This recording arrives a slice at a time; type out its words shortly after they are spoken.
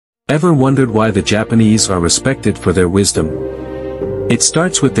Ever wondered why the Japanese are respected for their wisdom? It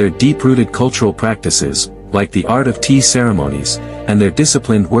starts with their deep-rooted cultural practices, like the art of tea ceremonies, and their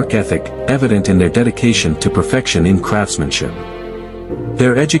disciplined work ethic, evident in their dedication to perfection in craftsmanship.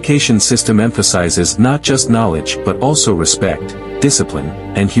 Their education system emphasizes not just knowledge but also respect, discipline,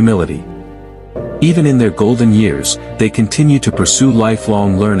 and humility. Even in their golden years, they continue to pursue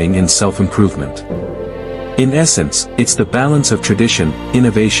lifelong learning and self-improvement. In essence, it's the balance of tradition,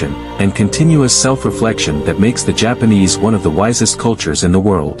 innovation, and continuous self-reflection that makes the Japanese one of the wisest cultures in the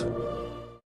world.